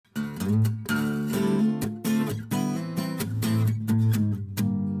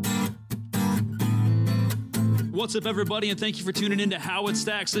What's up, everybody, and thank you for tuning in to How It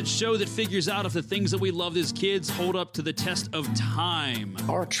Stacks, that show that figures out if the things that we loved as kids hold up to the test of time.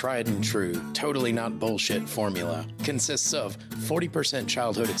 Our tried and true, totally not bullshit formula consists of 40%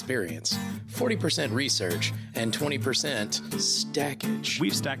 childhood experience, 40% research, and 20% stackage.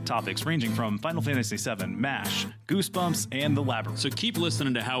 We've stacked topics ranging from Final Fantasy VII, MASH, Goosebumps, and The Labyrinth. So keep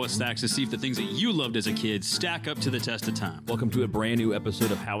listening to How It Stacks to see if the things that you loved as a kid stack up to the test of time. Welcome to a brand new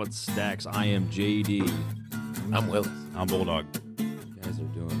episode of How It Stacks. I am JD. I'm Willis. I'm Bulldog. You guys are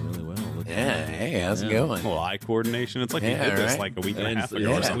doing really well. Look at Yeah, that. hey, how's it going? Well, eye coordination. It's like you Yeah, did this right? like a week and a half ago.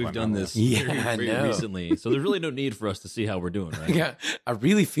 Yeah, or something. we've done this Yeah, very, I very know. recently, so there's really no need for us to see how we're doing, right? Yeah, I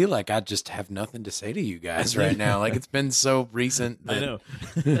really feel like I just have nothing to say to you guys right now. Like, it's been so recent. I that know.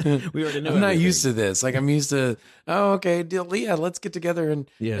 We already know. I'm not used to this. Like, I'm used to, oh, okay, yeah, let's get together and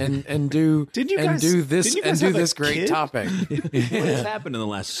Yeah. and do Didn't you and guys- do this didn't you and guys do have a this great kid? topic. What has happened in the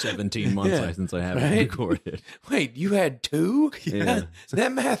last 17 months Yeah. since I haven't Right? recorded? Wait, you had two? Yeah.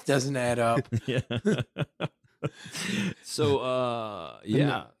 That math doesn't add up. Yeah. So,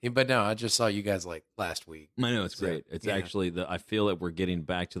 yeah. But no, I just saw you guys like last week. I know, it's So, great. It's yeah. actually, I feel that we're getting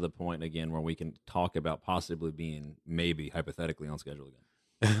back to the point again where we can talk about possibly being maybe hypothetically on schedule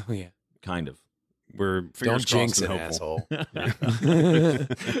again. Oh, yeah. Kind of. We're fingers Don't jinx crossed it, and hopeful.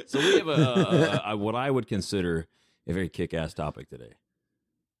 asshole. So we have a what I would consider a very kick-ass topic today.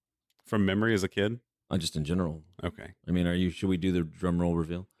 From memory as a kid. Just in general. Okay. I mean, should we do the drum roll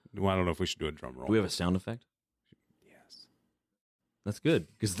reveal? Well, I don't know if we should do a drum roll. Do we have a sound effect? Yes. That's good,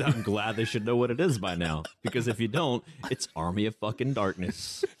 because I'm glad they should know what it is by now. Because if you don't, it's Army of fucking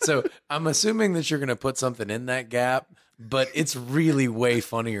Darkness. So I'm assuming that you're going to put something in that gap, but it's really way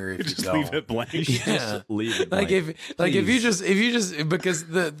funnier if you Just don't. leave it blank. Yeah. Just leave it Like blank. if you Please. just because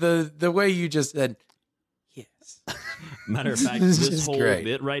the way you just said yes. Matter of fact, This this is whole great.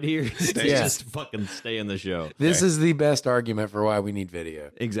 bit right here, Yeah. just fucking stay in the show. This is the best argument for why we need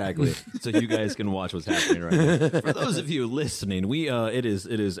video. Exactly. So you guys can watch what's happening right now. For those of you listening, we it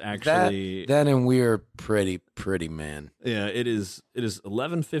is actually That and we are pretty man. yeah, it is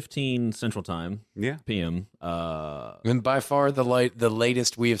 11:15 Central Time Yeah. PM. And by far the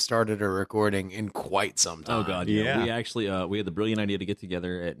latest we have started a recording in quite some time. Oh god, yeah. Yeah. We actually we had the brilliant idea to get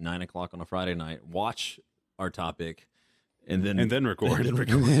together at 9:00 on a Friday night, watch our topic, and then record. and then record. And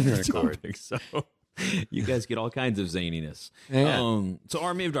then the record. topic. So you guys get all kinds of zaniness. Yeah. So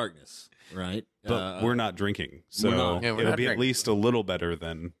Army of Darkness, right? But we're not drinking, so we're not. Yeah, we're it'll not be at drinking. least a little better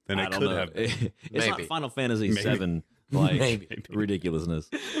than I it don't could know. have been. It's not Maybe. Final Fantasy Maybe. VII like Maybe. ridiculousness,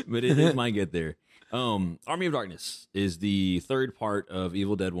 but it might get there. Army of Darkness is the third part of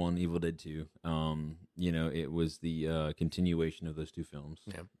Evil Dead 1, Evil Dead 2. It was the continuation of those two films,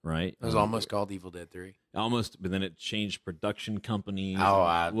 Yeah. right? It was almost called Evil Dead 3. Almost, but then it changed production companies.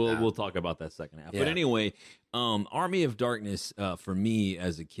 Oh, we'll talk about that second half. Yeah. But anyway, Army of Darkness for me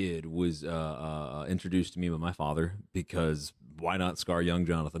as a kid was introduced to me by my father, because why not scar young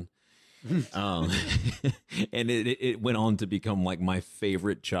Jonathan? And it went on to become like my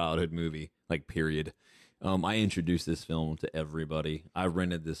favorite childhood movie, like period. I introduced this film to everybody. I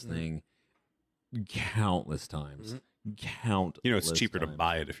rented this thing countless times. Countless. It's cheaper to times.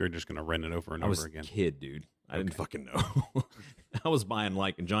 buy it if you're just going to rent it over and I was over a again. kid, dude. I didn't fucking know. I was buying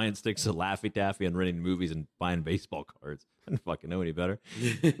like giant sticks of Laffy Taffy and renting movies and buying baseball cards. I didn't fucking know any better.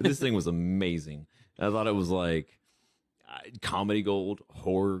 But this thing was amazing. I thought it was like comedy gold,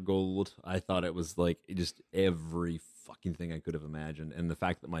 horror gold. I thought it was like just every fucking thing I could have imagined. And the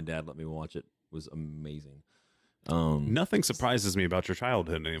fact that my dad let me watch it was amazing. Nothing surprises me about your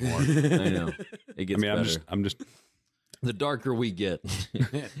childhood anymore. I know. It I gets mean, better. I'm just The darker we get,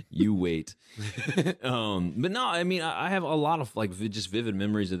 you wait. But no, I mean, I have a lot of like just vivid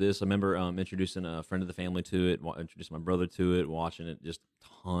memories of this. I remember introducing a friend of the family to it, introducing my brother to it, watching it just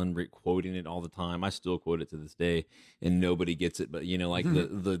ton, quoting it all the time. I still quote it to this day, and nobody gets it, but like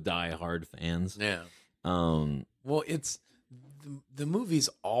the diehard fans. Yeah. Well, it's the movie's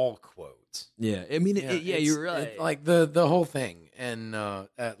all quotes. Yeah, I mean, It's- you're right. it's like the whole thing, and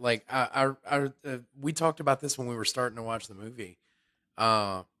like we talked about this when we were starting to watch the movie,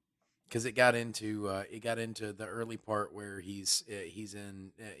 because it got into the early part where he's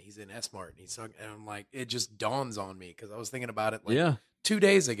in S-Mart, and he's talking, and I'm like, it just dawns on me because I was thinking about it like 2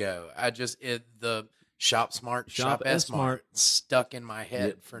 days ago. The Shop S-Mart stuck in my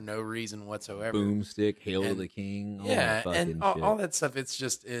head for no reason whatsoever. Boomstick, Hail to the King, all that fucking and shit. all that stuff. It's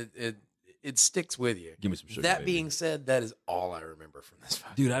just it sticks with you. Give me some sugar, That baby. being said, that is all I remember from this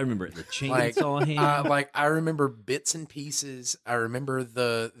fucking Dude, I remember it. The like, chainsaw hand. I remember bits and pieces. I remember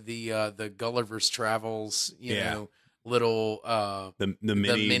the Gulliver's Travels, you Yeah. know, little the the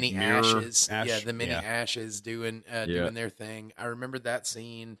mini mirror ashes. ash- Yeah, the mini ashes doing their thing. I remember that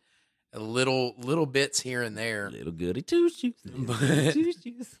scene. Little bits here and there. Little goody two shoes. But- Two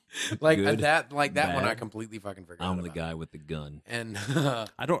shoes. Like Good, that one I bad. completely fucking forgot. I'm the about. guy with the gun. And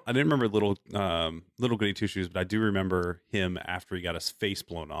I didn't remember little goody two shoes, but I do remember him after he got his face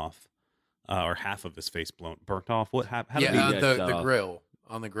blown off, or half of his face burnt off. What happened? yeah, he gets the off? grill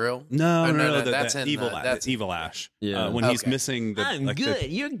on the grill. No, Oh, no, that's the in evil, that's the evil Ash. Yeah. When he's Okay. missing the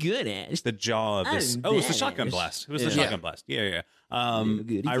You're good, Ash. the jaw of this. I'm Oh, it was the bad. shotgun blast. It was the Yeah. shotgun blast. Yeah.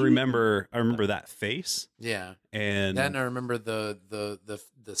 Goody I two. remember that face, Yeah, and that and I remember the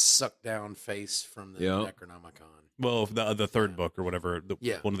suck down face from the Yep. Necronomicon, well, the third book or whatever.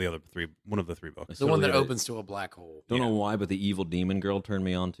 Yeah. One of the three books. the one that Totally. opens to a black hole. Don't know why, but the evil demon girl turned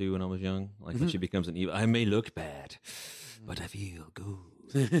me on to when I was young. Like Mm-hmm. when she becomes an evil. I may look bad, but I feel good.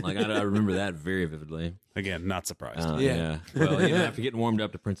 Like I remember that very vividly. Again, not surprised. Yeah. Well, you know, after getting warmed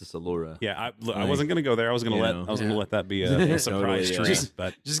up to Princess Allura. Yeah, I wasn't gonna go there. I was gonna You let know. gonna let that be a surprise Totally, treat. yeah.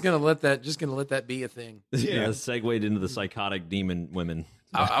 But Just gonna let that be a thing. Yeah, segued into the psychotic demon women.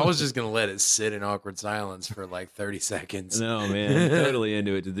 I was just gonna let it sit in awkward silence for like 30 seconds. No, man, totally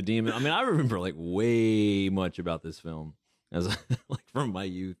into it. To the demon. I mean, I remember like way much about this film as like from my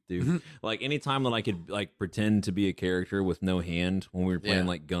youth, dude. Like anytime that I could like pretend to be a character with no hand when we were playing Yeah.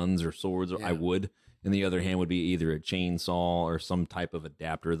 like guns or swords, I Yeah. would. And the other hand would be either a chainsaw or some type of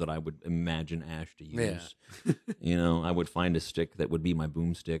adapter that I would imagine Ash to use. You know, I would find a stick that would be my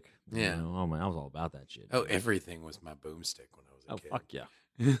boomstick. Yeah. You know? Oh man, I was all about that shit. Oh, everything was my boomstick when I was a Oh, kid. fuck yeah.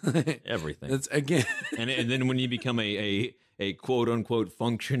 Everything. That's again. and then when you become a quote unquote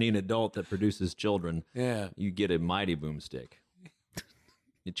functioning adult that produces children, Yeah. you get a mighty boomstick.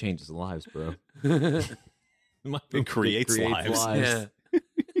 It changes lives, bro. My boomstick creates lives. Yeah.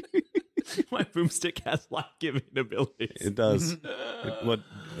 My boomstick has life-giving abilities. it does.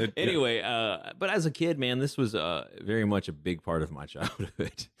 Anyway, but as a kid, man, this was very much a big part of my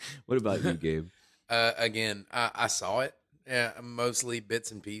childhood. What about you, Gabe? Again, I saw it, mostly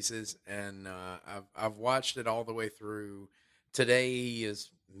bits and pieces, and I've watched it all the way through. Today is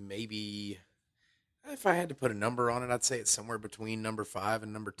maybe, if I had to put a number on it, I'd say it's somewhere between number 5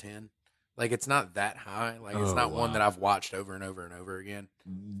 and number 10. Like it's not that high. Like it's Oh, not one wow. that I've watched over and over and over again.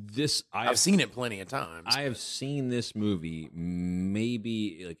 I've I've seen it plenty of times. I have seen this movie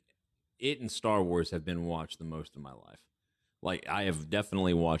maybe like it and Star Wars have been watched the most of my life. Like I have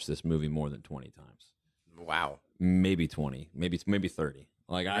definitely watched this movie more than 20 times. Wow. Maybe 20, maybe 30.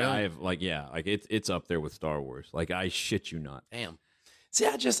 Like Really? I have like yeah, like it's up there with Star Wars. Like I shit you not. Damn. See,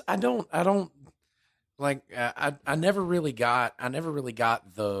 I don't like. I never really got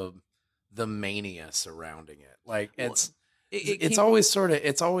the mania surrounding it. Like it's always sort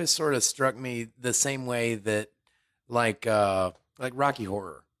of struck me the same way that like Rocky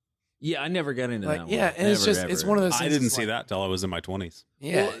Horror. Yeah, I never got into Like that. yeah, one. and it's Never, just it's ever. one of those. I things didn't that's see like- that till I was in my 20s.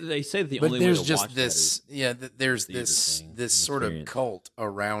 Yeah, Well, they say that the but only way there's to just watch this. Yeah, there's theater this thing, this an sort of experience. cult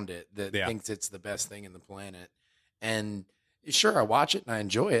around it that Yeah. thinks it's the best thing in the planet. And sure, I watch it and I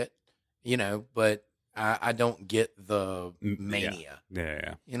enjoy it, you know, but I don't get the Yeah. mania.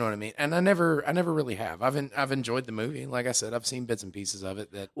 Yeah. You know what I mean? And I never really have. I've enjoyed the movie. Like I said, I've seen bits and pieces of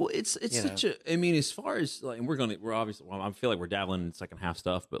it that Well, it's you such a. I mean, as far as like, and we're obviously. Well, I feel like we're dabbling in second half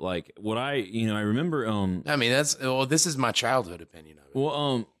stuff, but like what I remember. I mean, this is my childhood opinion of it.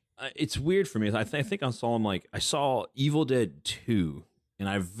 Well, it's weird for me. I think I saw him like I saw Evil Dead 2, and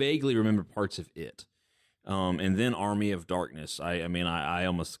I vaguely remember parts of it. And then Army of Darkness. I mean, I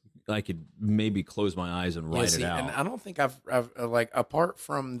almost I could maybe close my eyes and write it out. And I don't think I've like apart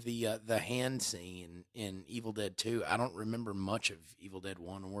from the hand scene in Evil Dead 2, I don't remember much of Evil Dead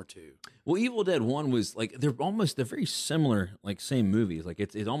 1 or 2. Well, Evil Dead 1 was like they're very similar, like same movies. Like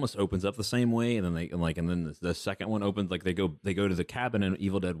it almost opens up the same way, and then the second one opens like they go to the cabin in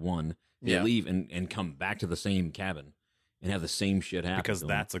Evil Dead 1. They Yeah. leave and come back to the same cabin and have the same shit happen. Because to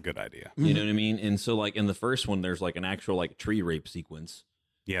them. that's a good idea. You know what I mean? And so like in the first one, there's like an actual like tree rape sequence.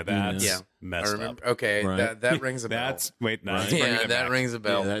 Yeah, that's Yeah. I messed remember. up. Okay, Right. that rings a bell. That's wait, no, Right. that's bringing yeah, it that back. rings a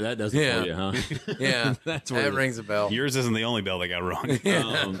bell. Yeah, that does it Yeah. for you, huh? Yeah, that's where that rings a bell. Yours isn't the only bell they got wrong.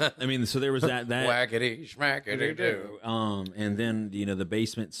 I mean, so there was that Whackity schmackity do. And then the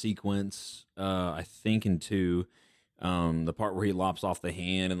basement sequence. I think in 2, the part where he lops off the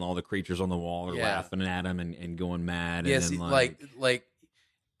hand and all the creatures on the wall are Yeah. laughing at him and going mad. Yes, and then, like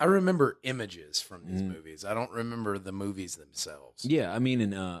I remember images from these movies. I don't remember the movies themselves. yeah, I mean,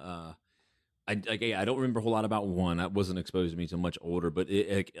 and I don't remember a whole lot about one. That wasn't exposed to me until much older, but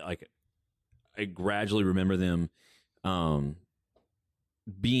I gradually remember them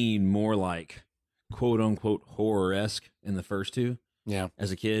being more like quote unquote horror-esque in the first two Yeah.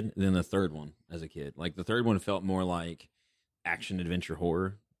 as a kid than the third one as a kid. Like the third one felt more like action adventure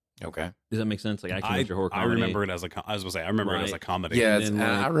horror. Okay. Does that make sense? Like action adventure horror I comedy. remember it as I was gonna say I remember it as a Right. comedy. Yeah, And then,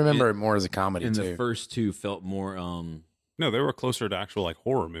 I like, remember it more as a comedy and too. the first two felt more No, they were closer to actual like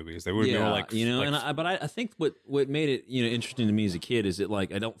horror movies. They were more like like, and but I think what made it interesting to me as a kid is that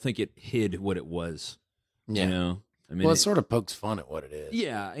like I don't think it hid what it was. Yeah. You know, I mean, Well, it sort of pokes fun at what it is.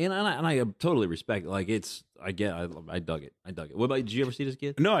 yeah, and I totally respect it. Like I dug it. What about, did you ever see it as a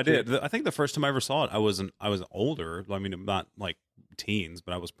kid? No, I did. I think the first time I ever saw it, I was older. I mean, not like teens,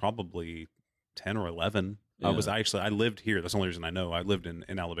 but I was probably 10 or 11. Yeah. I lived here. That's the only reason I know. I lived in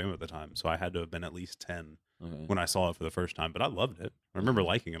Alabama at the time, so I had to have been at least 10 Okay. when I saw it for the first time. But I loved it. I remember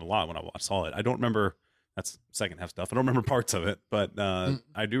liking it a lot when I saw it. I don't remember, that's second half stuff. I don't remember parts of it, but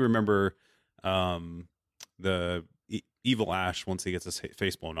I do remember the evil Ash once he gets his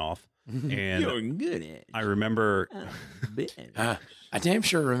face blown off. And You're good at it. I remember I damn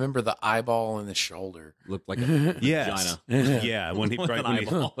sure remember the eyeball in the shoulder. Looked like a yes, vagina. yeah, when he With right an when he,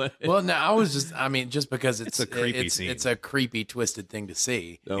 eyeball. Well, no, I was just because it's a creepy it's, scene. It's a creepy, twisted thing to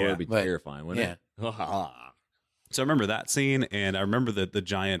see. That Yeah. would be But- terrifying, wouldn't it? So I remember that scene, and I remember the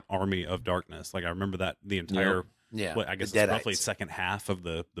giant army of darkness. Like I remember that the entire, Yeah, what I guess the it's roughly Deadites. second half of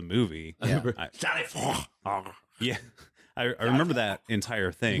the movie. Yeah. Yeah, I remember that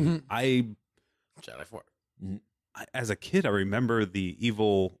entire thing. Jedi Force. As a kid, I remember the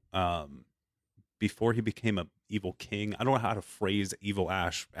evil before he became a evil king. I don't know how to phrase evil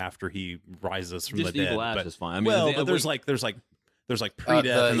Ash after he rises from Just the dead. evil Ash but, is fine. I mean, well, but there's like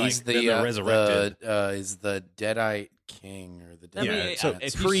pre-death and like then they're resurrected. Is the Deadite king or the I Deadite? mean, Yeah, so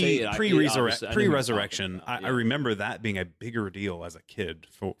if you say it, I- obviously, I know what you're pre-resurrection, talking about, I remember that being a bigger deal as a kid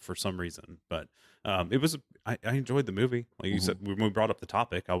for some reason. But it was I enjoyed the movie. Like you said, when we brought up the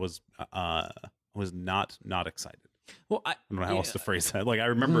topic, I was not excited. Well, I don't know how else to phrase that. Like I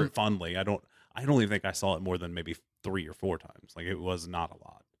remember it fondly. I don't even think I saw it more than maybe 3 or 4 times. Like it was not a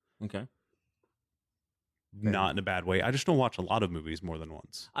lot. Okay. Not in a bad way. I just don't watch a lot of movies more than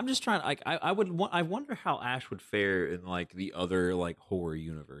once. I'm just trying. Like, I wonder how Ash would fare in like the other like horror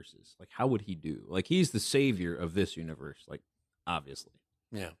universes. Like, how would he do? Like, he's the savior of this universe. Like, obviously,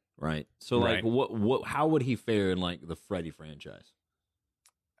 Yeah. right? So, like, Right. what? How would he fare in like the Freddy franchise?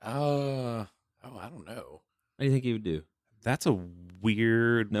 Oh, I don't know. What do you think he would do? That's a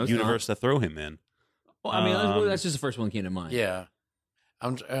weird No, it's universe to throw him in. Well, I mean, Um, that's just the first one that came to mind. Yeah. I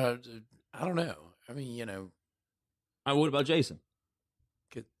don't know. I mean, What about Jason?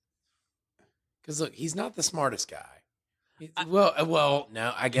 because look, he's not the smartest guy. Well,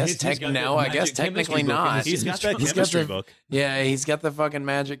 no, I guess He's got the I guess magic chemistry technically book in not. his- He's got that He's got chemistry the- book. Yeah, he's got the fucking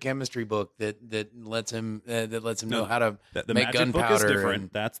magic chemistry book that lets him know how to The make magic book is gunpowder different.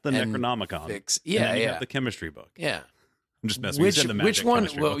 and That's the and Necronomicon. fix. And Yeah, then you yeah, have the chemistry book. yeah. I'm just messing with you. Said the Which magic one?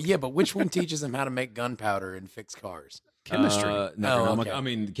 chemistry Well, book. yeah, but which one teaches him how to make gunpowder and fix cars? Chemistry. Necronomic- okay. I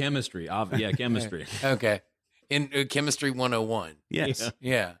mean, chemistry. Yeah, chemistry. Okay, in chemistry 101. yes.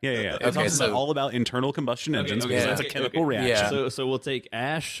 Yeah. Yeah. It Okay, talks so- about all about internal combustion engines because that's a chemical reaction. Yeah. So we'll take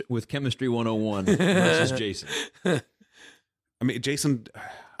Ash with Chemistry 101 versus Jason. I mean, Jason.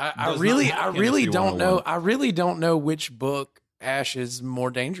 I Does really not have don't Chemistry know. 101. I really don't know which book Ash is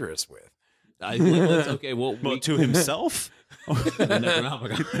more dangerous with. Okay, well, Well, to himself. the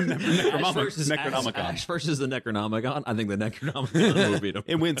Necronomicon. Necronomicon. Ash versus the Necronomicon. I think the Necronomicon will beat him.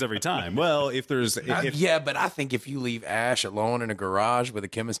 It wins every time. Well, if there's if Yeah, but I think if you leave Ash alone in a garage with a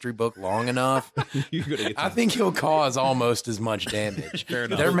chemistry book long enough, You're gonna get I think he'll cause almost as much damage. Fair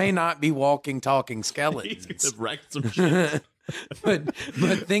enough. There may not be walking, talking he's skeletons, gonna wreck some shit. but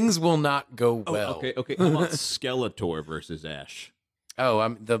things will not go well. Okay. How about Skeletor versus Ash?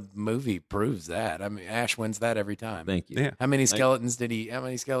 Oh, the movie proves that. I mean, Ash wins that every time. Thank you. Yeah. How many skeletons did he? How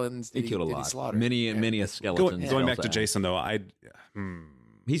many skeletons did He killed a did he lot. slaughter? Many a skeleton. going back to Ash. Jason though,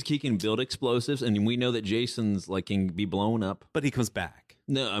 He can build explosives, and we know that Jason's like can be blown up. but he comes back.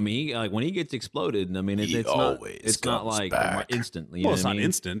 No, I mean, like when he gets exploded, I mean, He it's not always it's not comes like back. instantly. You Well, know it's what I not mean?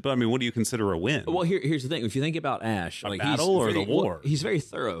 instant, but I mean, what do you consider a win? Well, here's the thing. If you think about Ash, A like battle he's or very, the war? he's very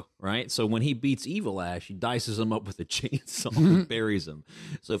thorough, right? So when he beats Evil Ash, he dices him up with a chainsaw and buries him.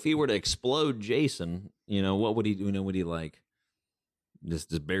 So if he were to explode Jason, what would he do? Would he like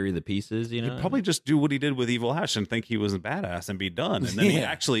Just bury the pieces, you know. He'd probably just do what he did with Evil Ash and think he was a badass and be done, and then he Yeah.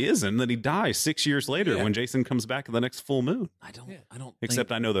 actually isn't. And then he dies 6 years later Yeah. when Jason comes back in the next full moon. I don't. Yeah. I don't. Except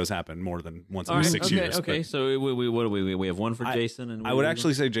think... I know those happen more than once All every right, 6 okay, years. Okay, but so what do we have one for Jason, and I would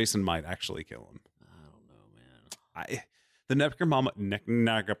actually say Jason might actually kill him. I don't know, man. The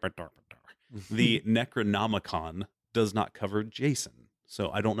the Necronomicon does not cover Jason, so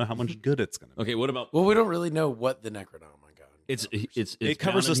I don't know how much good it's going to be. Okay, what about? Well, we don't really know what the Necronomicon It's It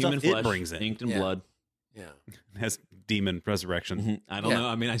covers bound the in human stuff it flesh, brings in. inked in Yeah. blood. Yeah. It has demon resurrection. Mhm. I don't Yeah. know.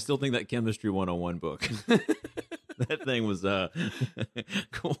 I mean, I still think that Chemistry 101 book. That thing was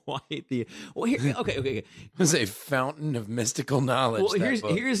quite the. Well, here, okay. It was a fountain of mystical knowledge. Well, that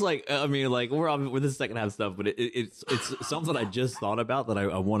book. here's like I mean, like we're this second half stuff, but it's something I just thought about that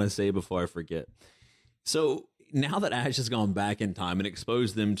I want to say before I forget. So now that Ash has gone back in time and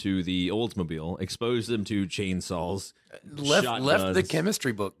exposed them to the Oldsmobile, exposed them to chainsaws, left the shotguns,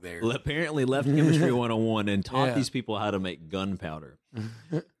 chemistry book there. apparently left Chemistry 101 and taught Yeah. these people how to make gunpowder.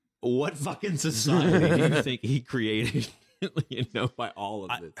 What fucking society do you think he created? You know, by all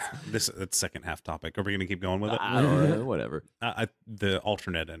of this. That's second half topic. Are we going to keep going with it? I don't know, whatever. The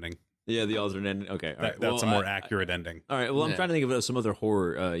alternate ending. Yeah, the alternate. Okay, all right. That's Well, a more accurate ending. All right. Well, I'm Yeah. trying to think of some other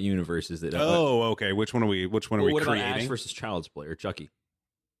horror universes that. Oh, okay. Which one are we what about creating? Ash versus Child's Play or Chucky?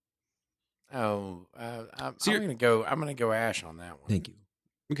 I'm So you're- gonna go Ash on that one. Thank you.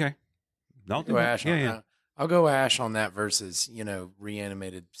 Okay. I'll go Ash on yeah. that. I'll go Ash on that versus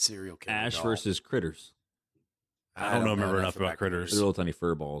reanimated serial killer. Ash doll. versus Critters. I don't remember enough about They're Critters. little tiny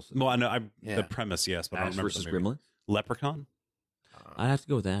fur balls. Well, I know Yeah. the premise, yes, but I don't Ash remember versus the movie. Gremlins. Leprechaun. I'd have to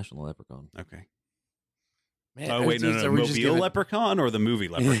go with Ash on the Leprechaun. Okay. Man, Oh wait, no, are we just Mobile giving- Leprechaun or the movie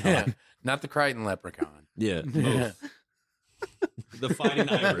Leprechaun? Yeah, not the Crichton Leprechaun. Yeah, both. The Fighting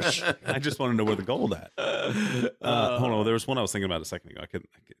Irish. I just want to know where the gold at. Hold on, there was one I was thinking about a second ago.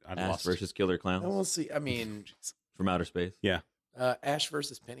 I Ash lost. versus Killer And we'll Clowns see. I mean, from outer space. Ash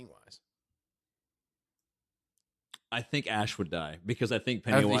versus Pennywise. I think Ash would die because I think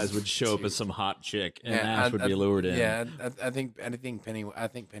Pennywise would show up as some hot chick and Ash would be lured in. Yeah, I think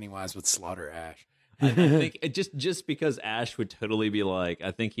Pennywise would slaughter Ash. I think just because Ash would totally be like,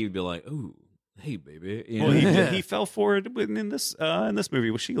 I think he would be like, "Ooh, hey, baby." You Well, know? he fell for it in this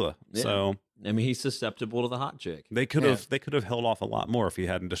movie with Sheila. Yeah. So I mean, he's susceptible to the hot chick. they could have held off a lot more if he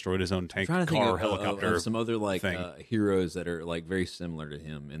hadn't destroyed his own tank, I'm trying to think car, of helicopter. some other like thing. heroes that are like very similar to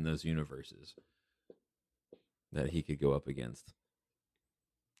him in those universes that he could go up against.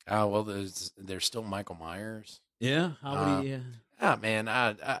 Oh well, there's still Michael Myers. Yeah, how would he? Ah man,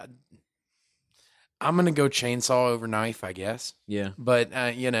 I'm gonna go chainsaw over knife, I guess. Yeah. But or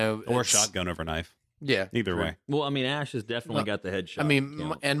it's- shotgun over knife. Yeah, Either true. way. Well, I mean, Ash has definitely Well, got the headshot. I mean,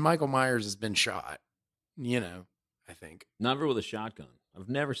 count. and Michael Myers has been shot. I think. Never with a shotgun. I've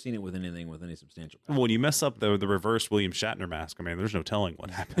never seen it with anything with any substantial power. When you mess up the reverse William Shatner mask, I mean, there's no telling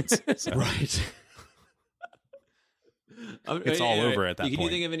what happens. So. Right. It's all over at that Can you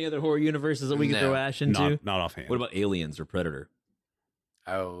point. think of any other horror universes that we could No. throw Ash into? Not offhand. What about Aliens or Predator?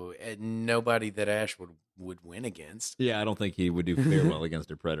 Oh, and nobody that Ash would win against. Yeah, I don't think he would do very well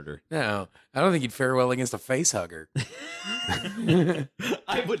against a Predator. No, I don't think he'd fare well against a face hugger. I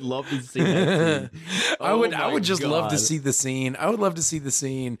would love to see that scene. I Oh would just love to God. see the scene. I would love to see the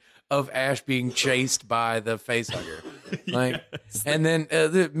scene of Ash being chased by the face hugger, like, and then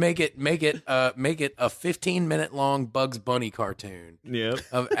make it a 15-minute long Bugs Bunny cartoon Yep.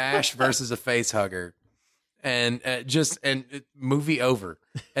 of Ash versus a face hugger, and movie over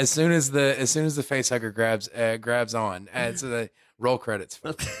as soon as the face hugger grabs on. It's the roll credits.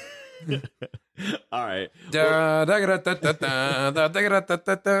 Folks. All right. Da, da, da, da, da, da, da, da, da,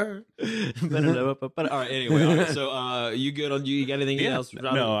 da, da. All right. Anyway, all right, so you good on you? Got anything else?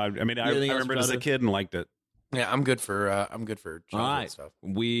 No, I mean, I Anything else remember it as a about it? kid and liked it. Yeah, I'm good for All childhood right. stuff.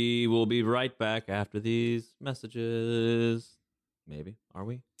 We will be right back after these messages. Maybe. Are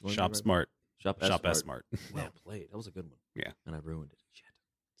we? Going to be Shop right smart. back? Shop S smart. Well played. That was a good one. Yeah. And I ruined it. Shit.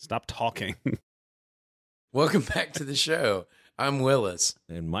 Stop talking. Welcome back to the show. I'm Willis.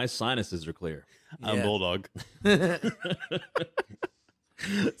 And my sinuses are clear. I'm Yeah. Bulldog.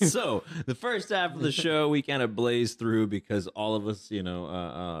 So the first half of the show we kind of blazed through because all of us,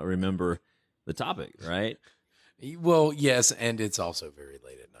 remember the topic, right? Well, yes, and it's also very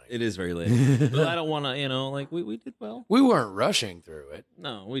late at night. It is very late, but I don't want to, we did well. We weren't rushing through it.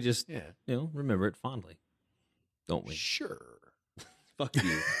 No, we just, Yeah. remember it fondly, don't we? Sure. Fuck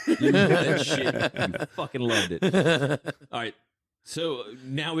you. You knew that shit. You fucking loved it. All right. So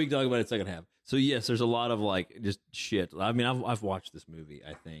now we can talk about it second half. So yes, there's a lot of just shit. I mean, I've watched this movie,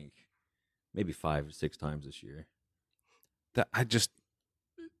 I think, maybe 5 or 6 times this year.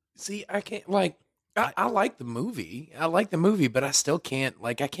 See, I can't like. I like the movie. I like the movie, but I still can't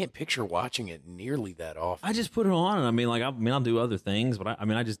like. I can't picture watching it nearly that often. I just put it on, and I mean, like, I'll do other things, but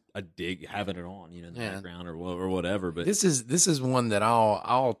I dig having it on, in the Yeah. background or whatever. But This is one that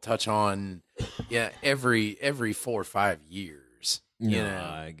I'll touch on, every 4 or 5 years.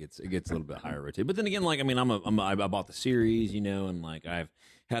 it gets a little bit higher rotation. But then again, like, I mean, I bought the series, and like I've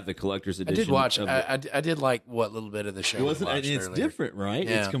had the collector's I edition. did watch. of I did like what little bit of the show. It we wasn't, and watched it's earlier. different, right?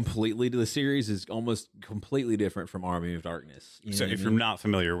 Yeah. It's completely. The series is almost completely different from Army of Darkness. You know So what I if you're mean? not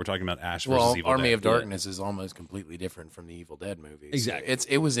familiar, we're talking about Ash versus Well, Evil Army Dead. of Darkness is almost completely different from the Evil Dead movies. Exactly.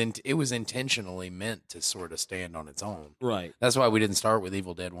 It was intentionally meant to sort of stand on its own. right? That's why we didn't start with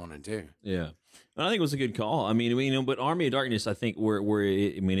Evil Dead 1 and 2. Yeah, and I think it was a good call. I mean, but Army of Darkness, I think where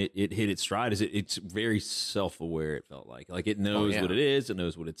it hit its stride is it's very self aware. It felt like it knows yeah. what it is, it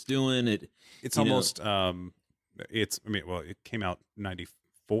knows what it's doing. It's you know- almost it came out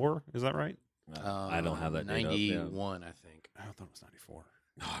 94, is that right? I don't have that date up, yeah. 91, I think. I thought it was 94.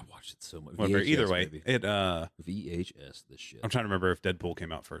 Oh, I watched it so much. Whatever, either VHS, way, maybe. it VHS. This shit. I'm trying to remember if Deadpool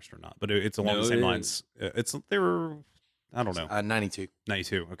came out first or not, but it's along No, the same it- lines. They were, I don't know, 92.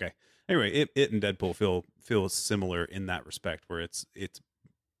 92. Okay. Anyway, it and Deadpool feel similar in that respect, where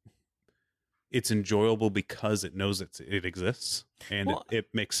it's enjoyable because it knows it exists, and Well, it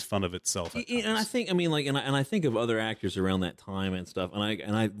makes fun of itself. At And I times. think, I mean, like, and I think of other actors around that time and stuff,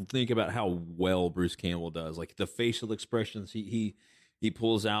 and I think about how well Bruce Campbell does, like the facial expressions he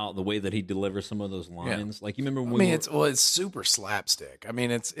pulls out, the way that he delivers some of those lines. Like, you remember when It's super slapstick. I mean,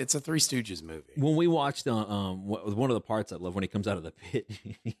 it's a Three Stooges movie. when we watched one of the parts I love when he comes out of the pit,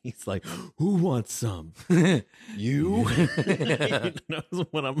 he's like, "Who wants some? You?" That was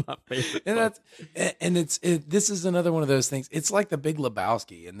one of my favorite. And this is another one of those things. It's like The Big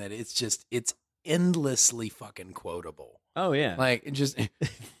Lebowski in that it's endlessly fucking quotable. Oh yeah, Like it just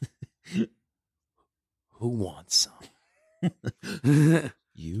who wants some?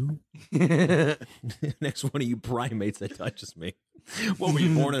 you. Next one of you primates that touches me. What, were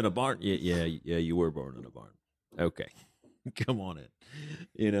you born in a barn? Yeah, you were born in a barn. Okay, come on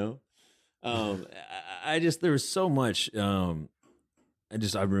in. I just there was so much. I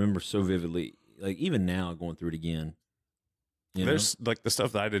remember so vividly. Like even now, going through it again. There's like the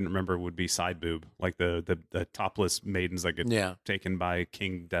stuff that I didn't remember would be side boob, like the topless maidens that get Yeah. taken by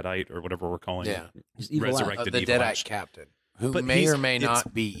King Deadite or whatever we're calling Yeah. it. Just evil Resurrected The Evil Deadite Ash. captain, who But may he's- or may it's-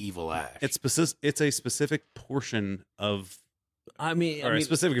 not be Evil Ash. It's a specific portion of, I mean, or a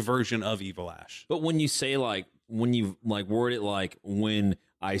specific version of Evil Ash. but when you say when you word it like when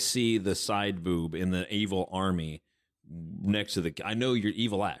I see the side boob in the evil army next to I know you're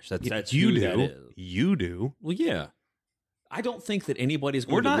Evil Ash. That's you who do. that is. You do. Well, yeah. I don't think that anybody's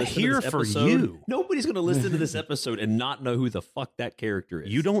going We're to not listen here to this for episode. you. Nobody's going to listen to this episode and not know who the fuck that character is.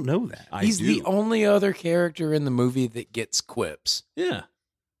 You don't know that. I He's do. the only other character in the movie that gets quips. Yeah.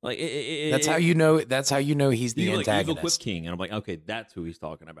 Like That's how you know. That's how you know he's the Evil Quip antagonist. King, and I'm like, okay, that's who he's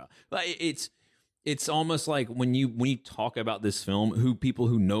talking about. But it's almost like when you talk about this film, people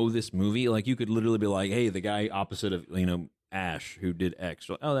who know this movie, like you could literally be like, hey, the guy opposite of Ash who did X.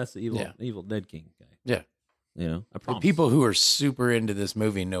 Oh, that's the Evil Dead King guy. Yeah. I The promise. people who are super into this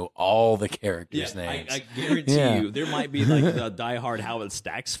movie know all the characters' Yeah, names. I guarantee Yeah. you, there might be like the diehard Howard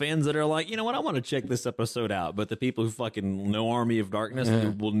Stacks fans that are like, you know what, I want to check this episode out. But the people who fucking know Army of Darkness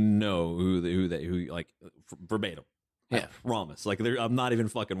will know who like verbatim. I Yeah. promise. Like, I'm not even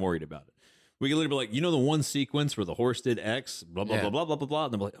fucking worried about it. We can literally be like, the one sequence where the horse did X, blah blah Yeah. blah blah blah blah blah,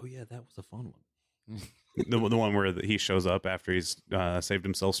 and they're like, oh yeah, that was a fun one. The one where he shows up after he's saved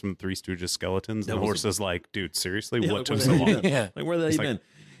himself from Three Stooges skeletons. That The was horse is like, dude, seriously, Yeah, what like, took where so they- long? Yeah. Like, where have It's they like,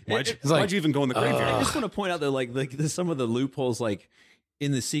 been? Why'd you even go in the graveyard? I just want to point out that like some of the loopholes, like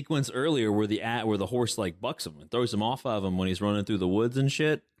in the sequence earlier where the horse like bucks him and throws him off of him when he's running through the woods and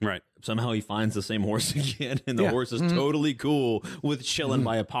shit. Right. Somehow he finds the same horse again, and the horse is totally cool with chilling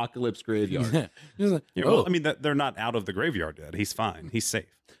by Apocalypse Graveyard. He's like, Yeah, oh, well, I mean, they're not out of the graveyard yet. He's fine. He's safe.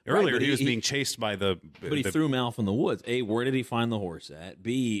 Earlier, but he was he- being chased by the. But he threw him off in the woods. A, where did he find the horse at?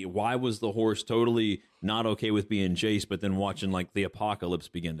 B, why was the horse totally not okay with being chased, but then watching like the apocalypse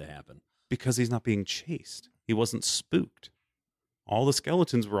begin to happen? because he's not being chased. He wasn't spooked. All the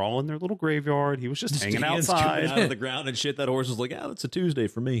skeletons were all in their little graveyard. He was just hanging Hands coming outside. out of the ground and shit. That horse was like, that's a Tuesday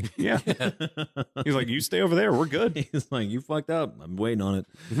for me. Yeah. He's like, you stay over there. We're good. He's like, you fucked up. I'm waiting on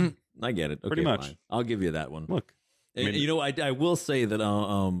it. I get it. Okay, Pretty much. fine. I'll give you that one. Look. And, I mean- you know, I will say that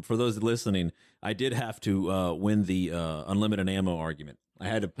for those listening, I did have to win the unlimited ammo argument. I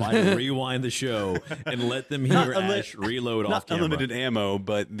had to rewind the show and let them hear Ash reload off Not camera. unlimited ammo,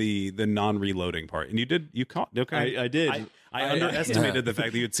 but the non-reloading part. And you caught. Okay, I did. I underestimated the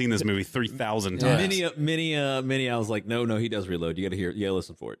fact that you had seen this movie 3,000 times. Many. I was like, no, he does reload. You got to hear, you got to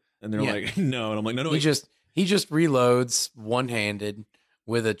listen for it. And they're like, no, and I'm like, no. He just reloads one-handed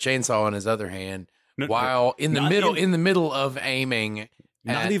with a chainsaw in his other hand, while in the middle of aiming.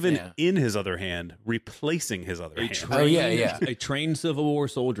 Not even in his other hand, replacing his other hand. A trained Civil War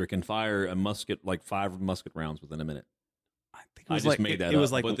soldier can fire a musket, like 5 musket rounds within a minute. I just made that up. It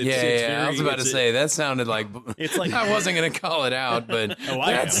was like, I was about to say that sounded like it's like I wasn't going to call it out, but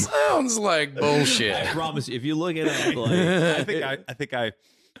that sounds like bullshit. I promise you, if you look at it, like,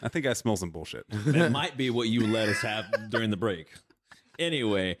 I think I smell some bullshit. That might be what you let us have during the break.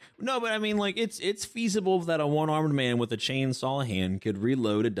 Anyway, no, but I mean, like, it's feasible that a one-armed man with a chainsaw hand could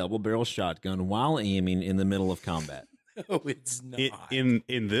reload a double-barrel shotgun while aiming in the middle of combat. No, it's not. In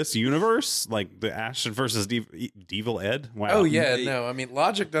this universe, like the Ash versus Evil Ed. Wow. Oh yeah, no. I mean,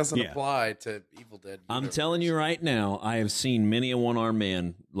 logic doesn't apply to Evil Dead. I'm telling you right now, I have seen many a one-armed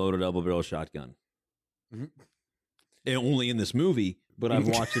man load a double-barrel shotgun. And only in this movie, but I've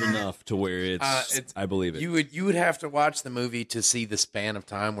watched it enough to where it's I believe it. You would have to watch the movie to see the span of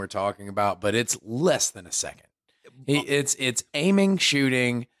time we're talking about, but it's less than a second. It's aiming,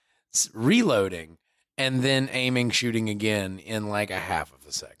 shooting, reloading, and then aiming, shooting again in like a half of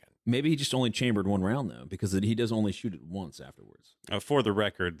a second. Maybe he just only chambered one round though, because he does only shoot it once afterwards. For the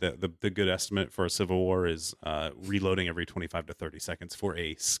record, the good estimate for a Civil War is reloading every 25 to 30 seconds for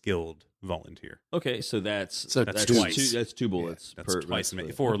a skilled volunteer. Okay, so that's twice. That's 2 bullets. That's twice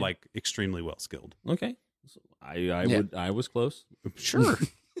for like extremely well skilled. Okay, so I was close. Sure,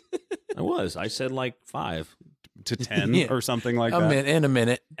 I was. I said like 5 to 10 or something like that. In a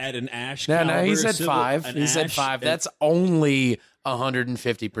minute. At an Ash. No, he said 5. He said 5. That's only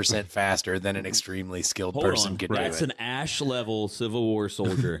 150% faster than an extremely skilled person could do. That's an Ash level Civil War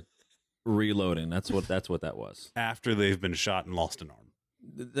soldier reloading. That's what that was. After they've been shot and lost an arm.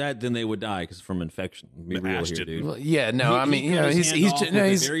 Then they would die because from infection. Be real here, dude. Well, yeah, no, I mean, he's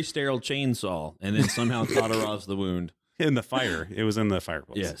a very sterile chainsaw, and then somehow cauterized the wound. In the fire. It was in the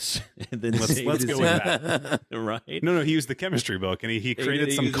fireplace. Yes. And then let's go with that. Right? No, he used the chemistry book and he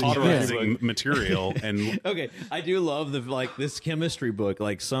created some cauterizing material. And okay, I do love this chemistry book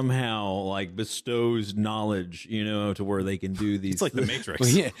somehow bestows knowledge, to where they can do these. It's like the Matrix. Well,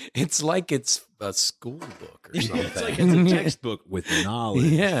 yeah, it's like it's a school book or something. It's like it's a textbook with knowledge.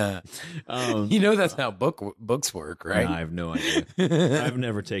 Yeah. That's how books work, right? I have no idea. I've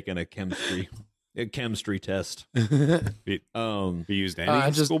never taken a chemistry test. You used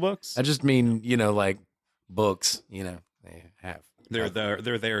any school books? I just mean, like books, they have. They're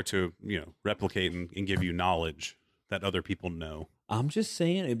there to, replicate and give you knowledge that other people know. I'm just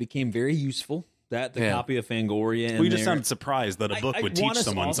saying it became very useful. The copy of Fangoria. We just sounded surprised that a book would teach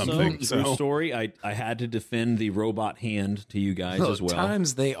someone something. So story, I had to defend the robot hand to you guys as well.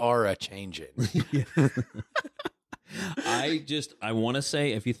 Times they are a changing. I want to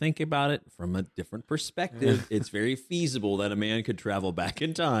say, if you think about it from a different perspective, it's very feasible that a man could travel back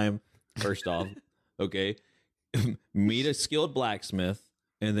in time, first off, okay, meet a skilled blacksmith,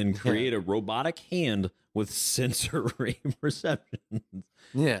 and then create a robotic hand with sensory perceptions.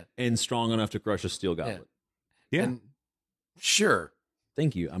 Yeah. And strong enough to crush a steel goblet. Yeah. And sure.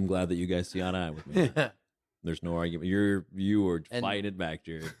 Thank you. I'm glad that you guys see eye to eye with me. There's no argument. You are fighting it back,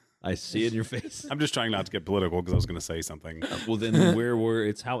 Jared. I see it in your face. I'm just trying not to get political because I was going to say something. Well, then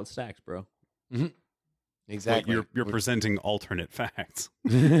it's how it stacks, bro. Mm-hmm. Exactly. But you're presenting alternate facts.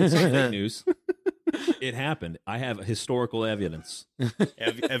 It's fake news. It happened. I have historical evidence.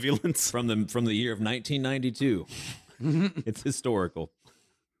 Evidence from the year of 1992. It's historical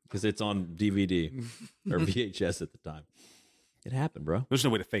because it's on DVD or VHS at the time. It happened, bro. There's no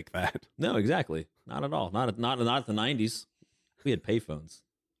way to fake that. No, exactly. Not at all. Not at the 90s. We had payphones.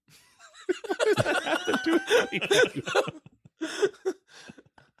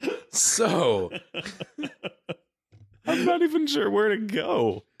 So I'm not even sure where to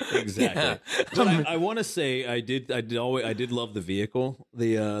go. Exactly. Yeah. But I want to say I did love the vehicle,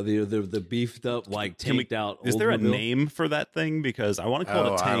 the beefed up tanked out. Is there a name for that thing? Because I want to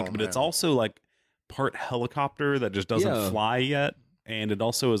call it a tank, but it's also like part helicopter that just doesn't fly yet, and it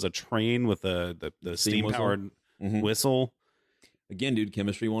also is a train with the steam powered whistle. Again, dude,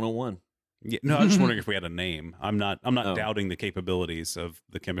 chemistry 101. Yeah, no, I'm just wondering if we had a name. I'm not doubting the capabilities of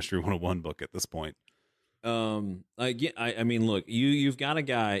the Chemistry 101 book at this point. I mean, look, you've got a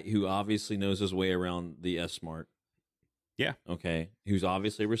guy who obviously knows his way around the S-Smart. Yeah. Okay. Who's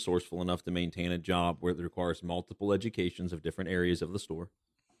obviously resourceful enough to maintain a job where it requires multiple educations of different areas of the store.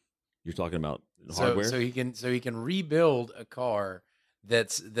 You're talking about hardware. So he can rebuild a car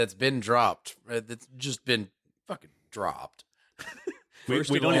that's been dropped, that's just been fucking dropped.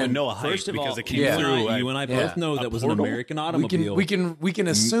 We don't even know a height because it came through. You and I both know that was an American automobile. We can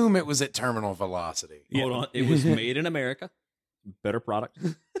assume it was at terminal velocity. Hold on, it was made in America. Better product,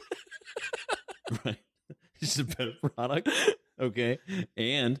 right? Just a better product, okay.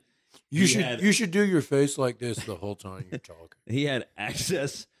 And you should do your face like this the whole time you're talking. He had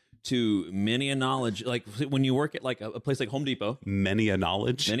access to many a knowledge, like when you work at like a place like Home Depot, many a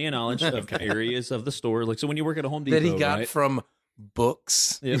knowledge of areas of the store. Like so, when you work at a Home Depot, that he got right? from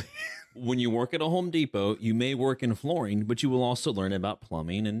books. Yep. When you work at a Home Depot, you may work in flooring, but you will also learn about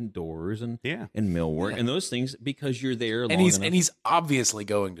plumbing and doors and millwork and those things because you're there. And he's obviously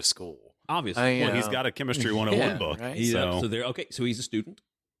going to school. Obviously, he's got a chemistry 101 book. Right? So he's a student.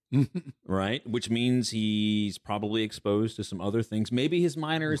 Right, which means he's probably exposed to some other things. Maybe his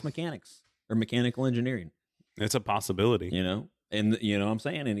minor is mechanics or mechanical engineering. It's a possibility, And you know what I'm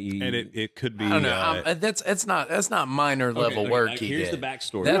saying, and it could be. I don't know. That's not minor level work. Here's the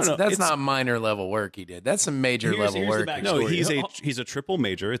backstory. That's not minor level work he did. That's some major level work. No, he's a triple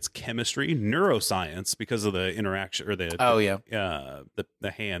major. It's chemistry, neuroscience because of the interaction or the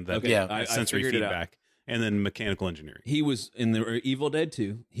hand that sensory feedback. And then mechanical engineering. He was in the Evil Dead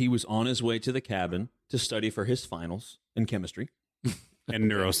 2. He was on his way to the cabin to study for his finals in chemistry. And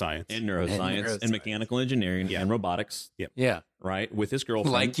neuroscience. And mechanical engineering and robotics. Yep. Yeah. Right? With his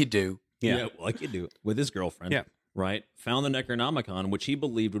girlfriend. Like you do. Yeah, like you do. With his girlfriend. Yeah. Right? Found the Necronomicon, which he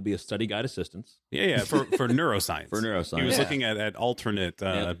believed would be a study guide assistance. Yeah, for neuroscience. For neuroscience. He was looking at alternate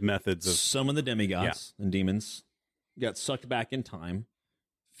methods of... Some of the demigods and demons got sucked back in time.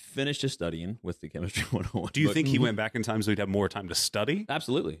 Finished his studying with the chemistry 101. Do you think he went back in time so he'd have more time to study?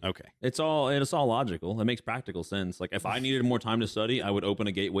 Absolutely. Okay. It's all logical. It makes practical sense. Like if I needed more time to study, I would open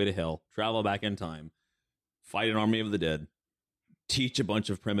a gateway to hell, travel back in time, fight an army of the dead, teach a bunch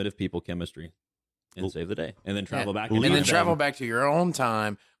of primitive people chemistry, and save the day, and then travel back. And then travel back to your own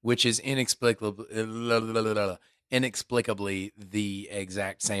time, which is inexplicably the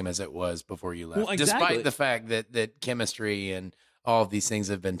exact same as it was before you left. Well, exactly. Despite the fact that chemistry and all of these things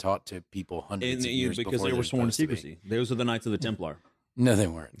have been taught to people hundreds of years because before they were sworn to secrecy. Those are the Knights of the Templar. No, they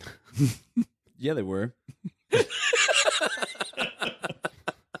weren't. Yeah, they were.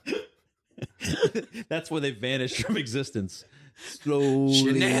 That's where they vanished from existence. Slowly.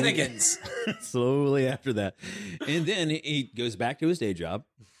 Shenanigans. Slowly after that. And then he goes back to his day job.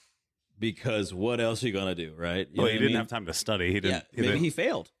 Because what else are you gonna do, right? He didn't have time to study. Maybe he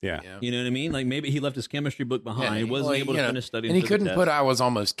failed. Yeah. You know what I mean? Like maybe he left his chemistry book behind. He wasn't able to finish studying. And he couldn't put "I was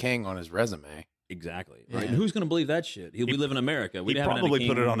almost king" on his resume. Exactly. Right. And who's gonna believe that shit? We live in America. He probably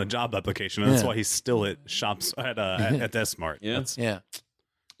put it on a job application. That's why he's still at shops at Desmart. Yeah.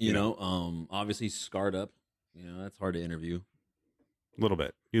 You know, obviously scarred up. You know, that's hard to interview. A little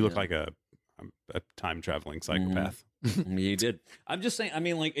bit. You look like a time traveling psychopath. You did. I'm just saying. I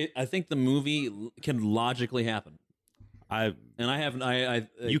mean, like, I think the movie can logically happen.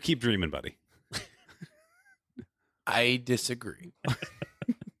 You keep dreaming, buddy. I disagree.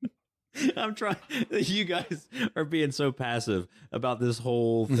 I'm trying. You guys are being so passive about this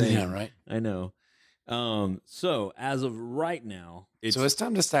whole thing. Yeah, right. I know. So as of right now, it's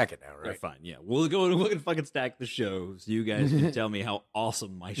time to stack it now, right? Fine. Yeah, we'll go and fucking stack the show so you guys can tell me how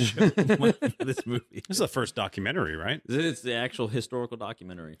awesome my show was for this movie. This is the first documentary, right? It's the actual historical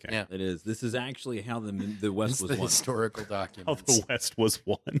documentary. Okay. Yeah, it is. This is actually how the West was the won. Historical document. How the West was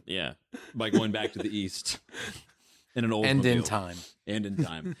won. Yeah, by going back to the East. In an old and mobile. in time. And in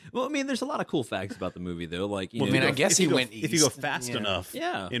time. Well, I mean, there's a lot of cool facts about the movie, though. Like, I guess he went east. If you go fast enough,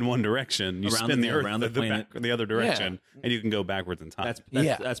 in one direction, you spin the Earth around the other direction, and you can go backwards in time.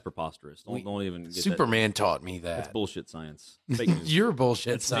 That's preposterous. Don't even. Get Superman taught me that. That's bullshit science. Fake news. You're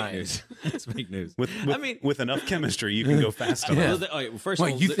bullshit science. That's fake news. With enough chemistry, you can go fast enough. First of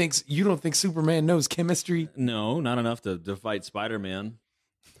all, you don't think Superman knows chemistry? No, not enough to fight Spider-Man.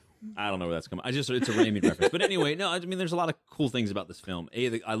 I don't know where that's coming. It's a Raimi reference. But anyway, no, I mean, there's a lot of cool things about this film.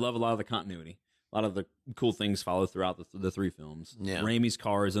 I love a lot of the continuity. A lot of the cool things follow throughout the three films. Yeah. Raimi's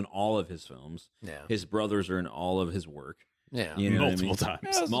car is in all of his films. Yeah. His brothers are in all of his work. Yeah. You know multiple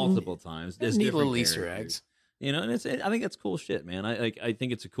times. Multiple times. There's neat little Easter eggs. You know, and I think that's cool shit, man. I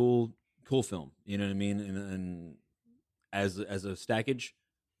think it's a cool film. You know what I mean? And as a stackage,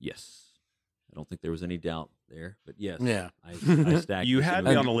 yes. I don't think there was any doubt there, but yes, yeah, I stacked. You had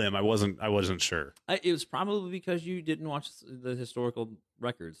me on a limb. I wasn't sure. It was probably because you didn't watch the historical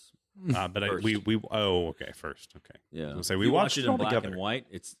records. But first. Okay, yeah. So we watched it in black together. and white.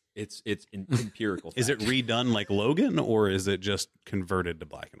 It's empirical. Is it redone like Logan, or is it just converted to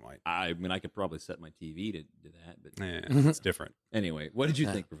black and white? I mean, I could probably set my TV to do that, but it's different. Anyway, what did you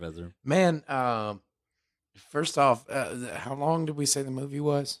think, Professor? Man, First off, how long did we say the movie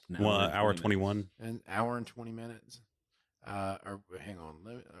was? Hour 21. An hour and 20 minutes. Or hang on,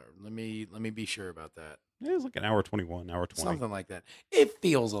 let me be sure about that. Yeah, it was like an hour 21, hour 20. Something like that. It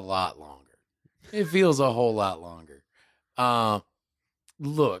feels a lot longer. It feels a whole lot longer.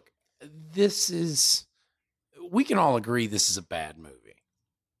 Look, we can all agree this is a bad movie.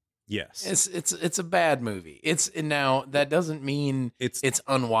 Yes. It's a bad movie. Now that doesn't mean it's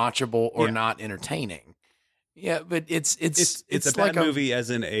unwatchable or not entertaining. Yeah, but it's a bad movie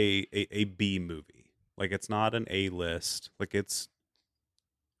as in a B movie. Like it's not an A list. Like it's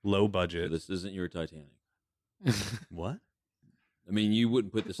low budget. This isn't your Titanic. What? I mean, you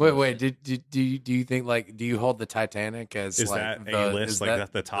wouldn't put this. Wait. Do you think do you hold the Titanic as that A list? Like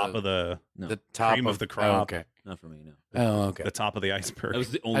at the top of the top cream of the crop? Oh, okay, not for me. No. Oh, okay. The top of the iceberg. That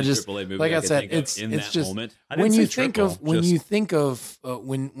was the only AAA movie. Like I said, think of in that just moment. when you think of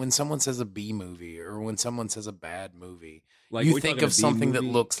when someone says a B movie or when someone says a bad movie, Like, you think of something that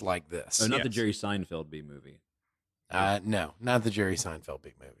looks like this. Oh, not the Jerry Seinfeld B movie. No, not the Jerry Seinfeld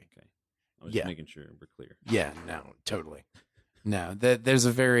B movie. Okay, I was just making sure we're clear. Yeah, no, totally. No, there's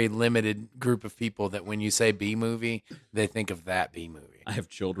a very limited group of people that when you say B movie, they think of that B movie. I have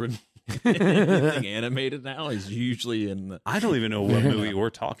children. Anything animated now is usually in the. I don't even know what movie we're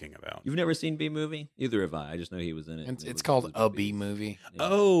talking about. You've never seen B movie? Either have I. I just know he was in it. It's called a B movie. Yeah.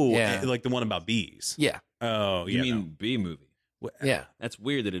 Oh, yeah. Like the one about bees. Yeah. Oh, yeah. You mean B movie? Yeah. That's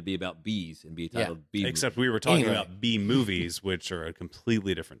weird that it'd be about bees and be titled B. Except we were talking Anyway. about B movies, which are a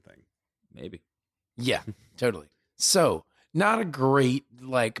completely different thing. Maybe. Yeah, totally. So, not a great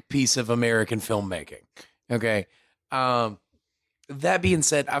piece of American filmmaking. Okay. That being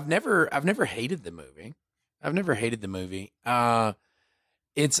said, I've never hated the movie. I've never hated the movie. I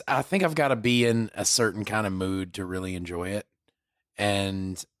think I've got to be in a certain kind of mood to really enjoy it.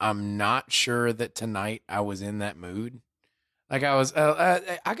 And I'm not sure that tonight I was in that mood. Like I was,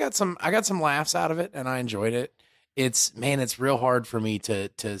 I got some laughs out of it and I enjoyed it. It's real hard for me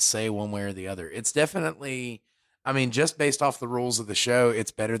to say one way or the other. It's definitely, I mean, just based off the rules of the show,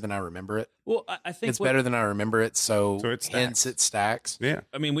 it's better than I remember it. Well, I think it's better than I remember it. So hence it stacks. Yeah.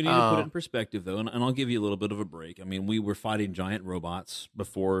 I mean, we need to put it in perspective, though, and I'll give you a little bit of a break. I mean, we were fighting giant robots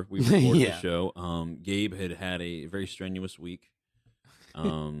before we recorded the show. Gabe had a very strenuous week.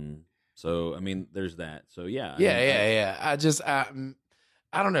 So I mean, there's that. So yeah.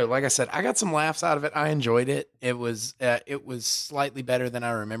 I don't know. Like I said, I got some laughs out of it. I enjoyed it. It was slightly better than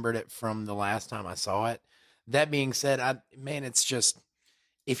I remembered it from the last time I saw it. That being said, it's just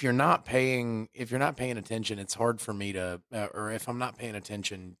if you're not paying attention, it's hard for me to, or if I'm not paying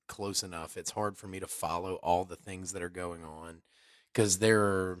attention close enough, it's hard for me to follow all the things that are going on because there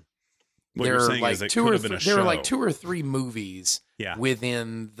are like two or three movies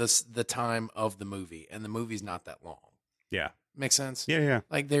within the time of the movie, and the movie's not that long. Yeah. Makes sense? Yeah.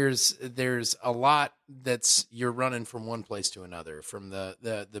 Like there's a lot that's you're running from one place to another. From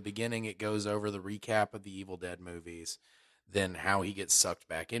the beginning, it goes over the recap of the Evil Dead movies, then how he gets sucked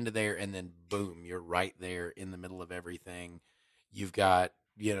back into there, and then boom, you're right there in the middle of everything. You've got,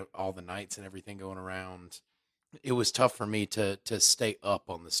 all the nights and everything going around. It was tough for me to stay up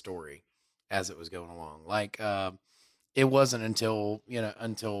on the story as it was going along. Like it wasn't until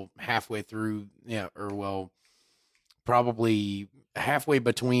halfway through, probably halfway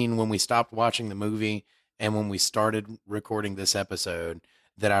between when we stopped watching the movie and when we started recording this episode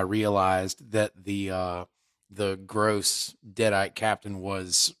that I realized that the gross deadite captain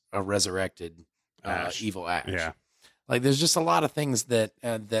was a resurrected evil Ash. Yeah. Like there's just a lot of things that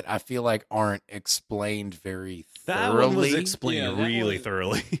I feel like aren't explained very thoroughly. That one was explained really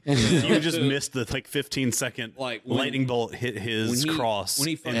thoroughly. You just missed the 15-second lightning bolt hit his cross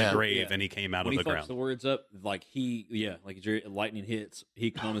in the grave, and he came out of the ground. When he fucks the words up, lightning hits,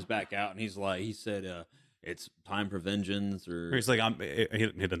 he comes back out, and he said, it's time for vengeance, or he's like, he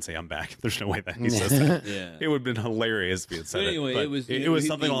didn't say I'm back. There's no way that he says that. Yeah, it would have been hilarious if he had said anyway, it. It was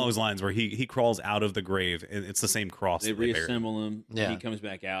something along those lines where he crawls out of the grave, and it's the same cross. They reassemble him. Yeah, he comes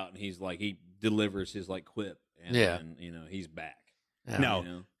back out, and he's like, he delivers his quip, and he's back. Yeah. Now,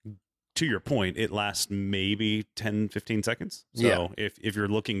 to your point, it lasts maybe 10, 15 seconds. So if you're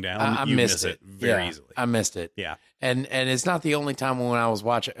looking down, you miss it very easily. I missed it. Yeah. And it's not the only time when I was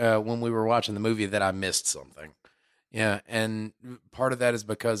watching, when we were watching the movie that I missed something. Yeah. And part of that is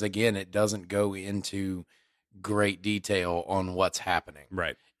because, again, it doesn't go into great detail on what's happening.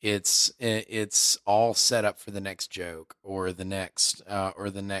 Right. It's all set up for the next joke or the next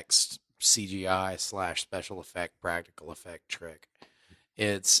CGI / special effect, practical effect trick.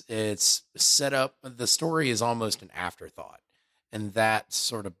 It's set up. The story is almost an afterthought, and that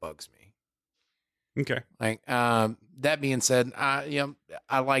sort of bugs me. Okay. Like that being said,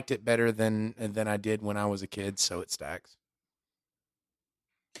 I liked it better than I did when I was a kid, so it stacks.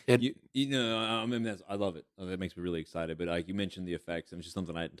 I mean, I love it. That makes me really excited. But like you mentioned the effects, and it's just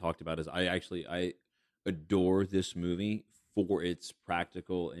something I hadn't talked about. Is I adore this movie for its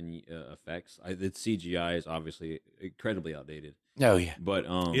practical and effects. The CGI is obviously incredibly outdated. Oh yeah, but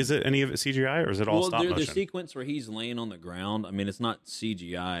is it any of it CGI or is it all stop motion? The sequence where he's laying on the ground, I mean, it's not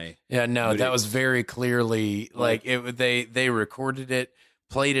CGI. Yeah, no, that was very clearly like it. They recorded it,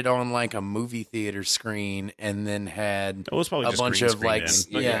 played it on like a movie theater screen, and then had it was probably a just bunch green of like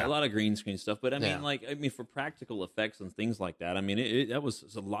screen a lot of green screen stuff. But I mean, for practical effects and things like that, I mean, that was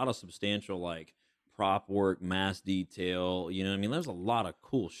a lot of substantial like prop work, mass detail. You know what I mean? There's a lot of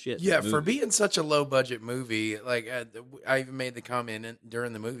cool shit. Yeah, for being such a low budget movie, like I even made the comment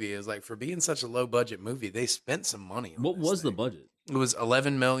during the movie, is like for being such a low budget movie, they spent some money on What was the budget? It was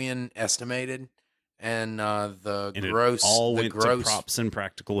 11 million estimated, and the and gross it all the went gross to props and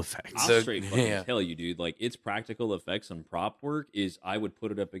practical effects. I'll straight fucking tell you, dude. Like its practical effects and prop work is, I would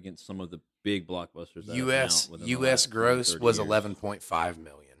put it up against some of the big blockbusters. That U.S. gross was 11.5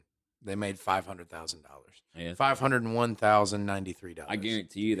 million. They made $500,000. $501,093. I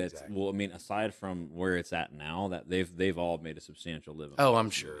guarantee you that's exactly. Well, I mean, aside from where it's at now, that they've all made a substantial living. Oh, I'm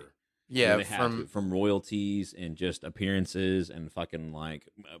sure. Yeah, from royalties and just appearances and fucking like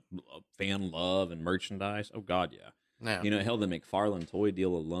fan love and merchandise. Oh God, yeah. You know, hell, the McFarlane toy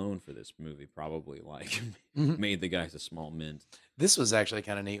deal alone for this movie probably like made the guys a small mint. This was actually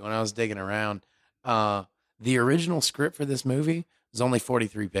kind of neat when I was digging around. The original script for this movie was only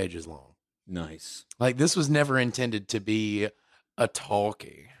 43 pages long. Nice. Like this was never intended to be a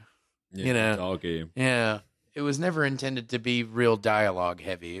talkie. Yeah, talkie. Yeah. It was never intended to be real dialogue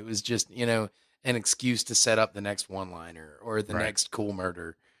heavy. It was just, an excuse to set up the next one-liner or the next cool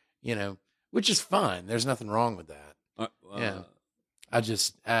murder, which is fine. There's nothing wrong with that. Yeah. I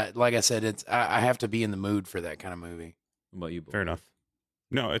just, like I said, I have to be in the mood for that kind of movie. What about you, boy? Fair enough.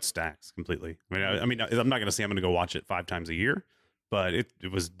 No, it stacks completely. I mean, I'm not going to say I'm going to go watch it 5 times a year, but it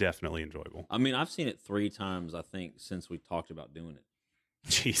was definitely enjoyable. I mean, I've seen it 3 times, I think, since we talked about doing it.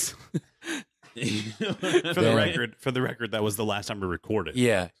 Jeez. For the record, that was the last time we recorded.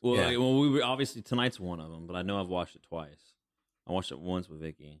 Yeah. Well, we were obviously tonight's one of them, but I know I've watched it twice. I watched it once with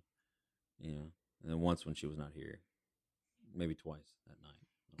Vicky, and then once when she was not here, maybe twice that night.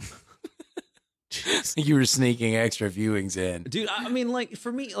 You were sneaking extra viewings in, dude. I mean, like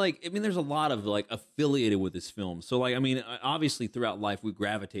for me, there's a lot of like affiliated with this film. So, like, I mean, obviously throughout life we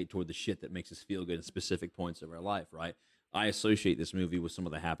gravitate toward the shit that makes us feel good at specific points of our life, right? I associate this movie with some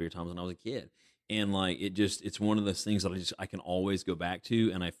of the happier times when I was a kid. And like, it's one of those things that I can always go back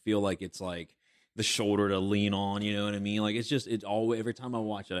to. And I feel like it's like the shoulder to lean on, you know what I mean? Like, it's always, every time I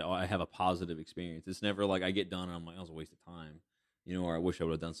watch it, I have a positive experience. It's never like I get done and I'm like, that was a waste of time, or I wish I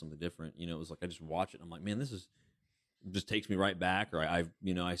would have done something different. It was like, I just watch it. And I'm like, man, just takes me right back. Or I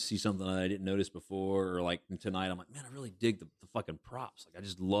see something that I didn't notice before, or like tonight, I'm like, man, I really dig the fucking props. Like, I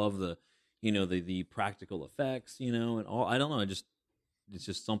just love the practical effects, and all. I don't know. It's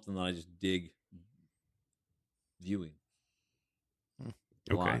just something that I just dig viewing.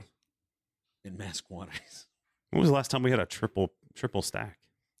 Okay. In mass quantities. When was the last time we had a triple stack?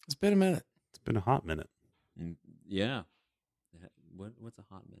 It's been a minute. It's been a hot minute. Yeah. What's a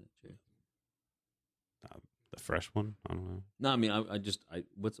hot minute, Jay? The fresh one? I don't know. No, I mean,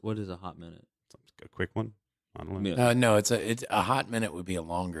 what is a hot minute? A quick one? I don't know. No, it's a hot minute would be a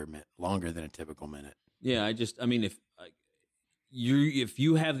longer than a typical minute. Yeah, if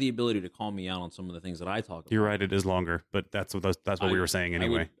you have the ability to call me out on some of the things that I talk about, you're right. It is longer, but that's what we were saying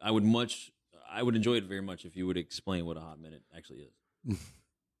anyway. I would enjoy it very much if you would explain what a hot minute actually is.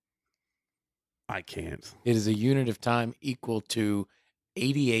 I can't. It is a unit of time equal to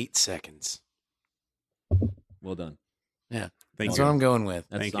 88 seconds. Well done. Yeah. That's what I'm going with.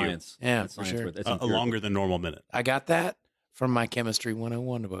 That's Thank science. You. Yeah, that's for science. sure. That's a longer than normal minute. I got that from my Chemistry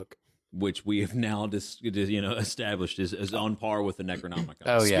 101 book, which we have now established is on par with the Necronomicon.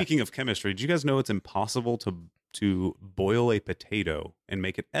 Oh yeah. Speaking of chemistry, did you guys know it's impossible to boil a potato and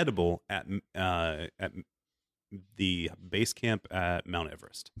make it edible at the base camp at Mount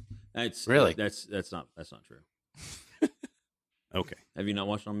Everest? That's not true. Okay. Have you not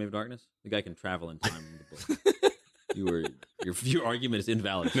watched Army of Darkness? The guy can travel in time in the book. Your argument is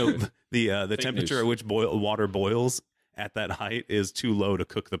invalid. No, the temperature at which water boils at that height is too low to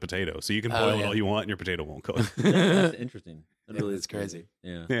cook the potato. So you can boil it all you want and your potato won't cook. That's interesting. That really is crazy.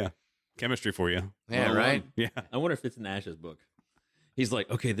 Yeah. Yeah. Chemistry for you. Yeah, right? Yeah. I wonder if it's in Ash's book. He's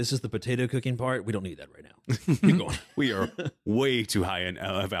like, okay, this is the potato cooking part. We don't need that right now. Keep going. We are way too high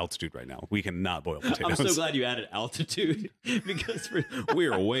of altitude right now. We cannot boil potatoes. I'm so glad you added altitude because we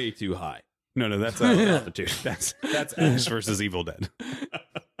are way too high. No, that's altitude. That's Ash versus Evil Dead.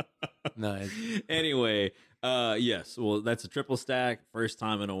 Nice. Anyway, yes. Well, that's a triple stack. First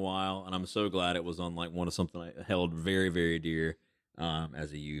time in a while, and I'm so glad it was on like one of something I held very, very dear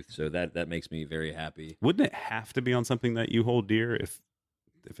as a youth. So that makes me very happy. Wouldn't it have to be on something that you hold dear if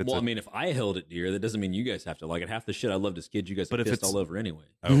it's well, I mean, if I held it dear, that doesn't mean you guys have to like it. Half the shit I loved as kids, you guys have pissed all over anyway.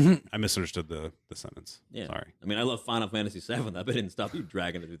 Oh, I misunderstood the sentence. Yeah. Sorry. I mean, I love Final Fantasy VII. That didn't stop you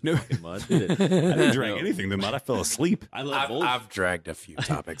dragging it through the fucking mud, did it? I didn't drag anything through the mud. I fell asleep. I love I've dragged a few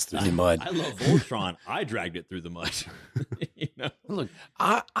topics through the mud. I love Voltron. I dragged it through the mud. You know? Look,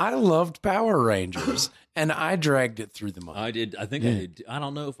 I loved Power Rangers, and I dragged it through the mud. I did. I think I did. I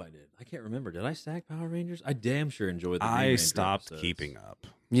don't know if I did. I can't remember. Did I stack Power Rangers? I damn sure enjoyed the Green I Ranger stopped episodes. keeping up.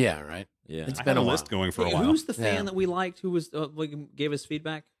 Yeah, right. Yeah. It's I been had a a list while. going for a Hey, while. who's the fan Yeah. that we liked who was gave us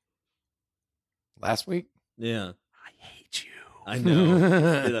feedback? Last week? Yeah. I hate you. I know.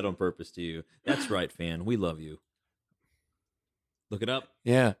 I did that on purpose to you. That's right, fan. We love you. Look it up.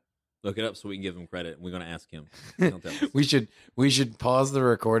 Yeah. Look it up so we can give him credit. We're going to ask him. Don't tell us. We should pause the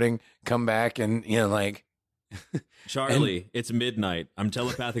recording, come back, and like Charlie, it's midnight. I'm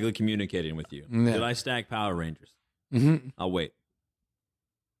telepathically communicating with you. Yeah. Did I stack Power Rangers? mhm. I'll wait.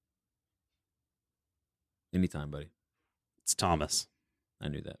 Anytime, buddy. It's Thomas. I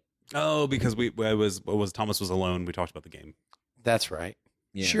knew that. Oh, because Thomas was alone. We talked about the game. That's right.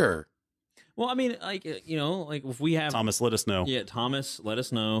 Yeah. Sure. Well, I mean, like, like if we have Thomas, let us know. Yeah, Thomas, let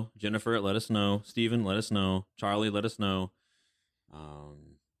us know. Jennifer, let us know. Steven, let us know. Charlie, let us know.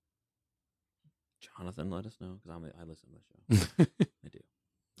 Jonathan, let us know because I listen to the show. I do.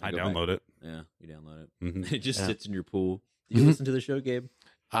 I go download back. it. Yeah, you download it. Mhm. It just Yeah. sits in your pool. Do you listen to the show, Gabe?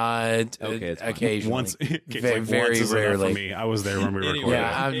 Okay, it's fine. Occasionally. Once, Very once is enough rarely. for me. I was there when we Anyway. recorded.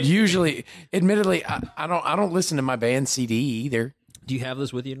 Yeah, I usually, admittedly, I don't listen to my band CD either. Do you have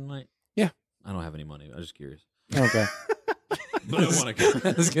this with you tonight? Yeah. I don't have any money. I'm just curious. Okay, But I want to.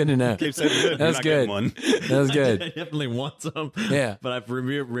 that's good to know. Gabe said good. You're That's not good. getting one. That's I good. definitely want some. Yeah. But I've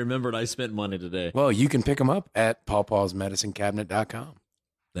remembered I spent money today. Well, you can pick them up at pawpawsmedicinecabinet.com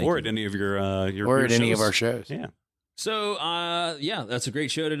Thank Or you. at any of your or your at any of shows. our shows. Yeah. So, yeah, that's a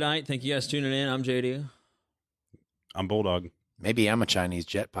great show tonight. Thank you guys for tuning in. I'm JD. I'm Bulldog. Maybe I'm a Chinese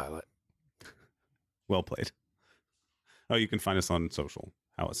jet pilot. Well played. Oh, you can find us on social.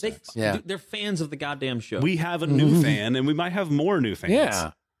 How it stacks. Yeah. They're fans of the goddamn show. We have a new fan, and we might have more new fans.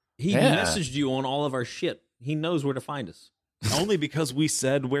 Yeah. He Yeah. messaged you on all of our shit. He knows where to find us. Only because we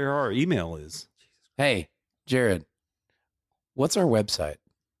said where our email is. Hey, Jared, what's our website?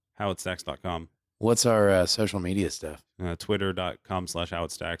 Howitstacks.com. What's our social media stuff?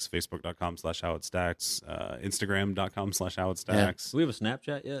 Twitter.com/howitstacks, Facebook.com/howitstacks, Instagram.com/howitstacks. Do we have a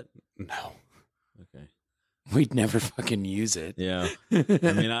Snapchat yet? No. Okay. We'd never fucking use it. Yeah. I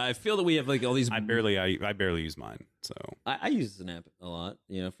mean, I feel that we have like all these. I barely use mine. So I use Snap a lot,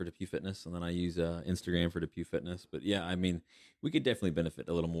 for Depew Fitness, and then I use Instagram for Depew Fitness. But yeah, I mean, we could definitely benefit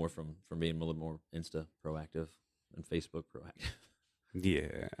a little more from being a little more Insta proactive and Facebook proactive.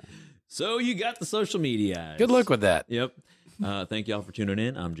 yeah. So you got the social media. Good luck with that. Yep. Thank y'all for tuning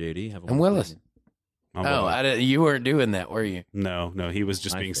in. I'm JD. Have a I'm wonderful Willis. evening. Oh, you weren't doing that, were you? No, he was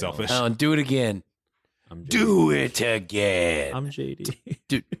just I being failed. selfish. Oh, do it again. I'm JD. Do it again. I'm JD.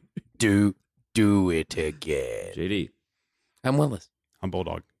 Do it again. JD. I'm Willis. I'm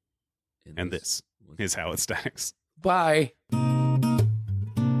Bulldog. And this is How It Stacks. Bye.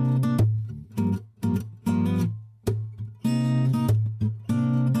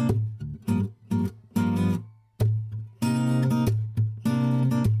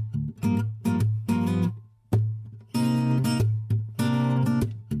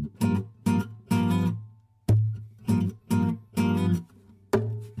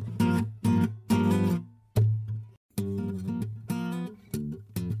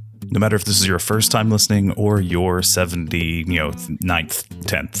 No matter if this is your first time listening or your 79th,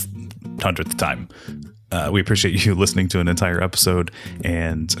 10th, 100th time, we appreciate you listening to an entire episode.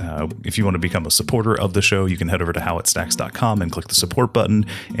 And if you want to become a supporter of the show, you can head over to howitstacks.com and click the support button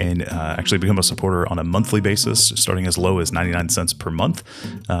and actually become a supporter on a monthly basis, starting as low as 99 cents per month.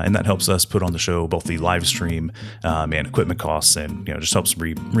 And that helps us put on the show both the live stream and equipment costs, and just helps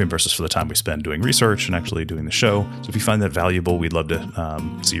reimburse us for the time we spend doing research and actually doing the show. So if you find that valuable, we'd love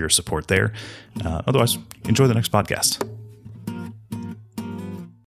to see your support there. Otherwise, enjoy the next podcast.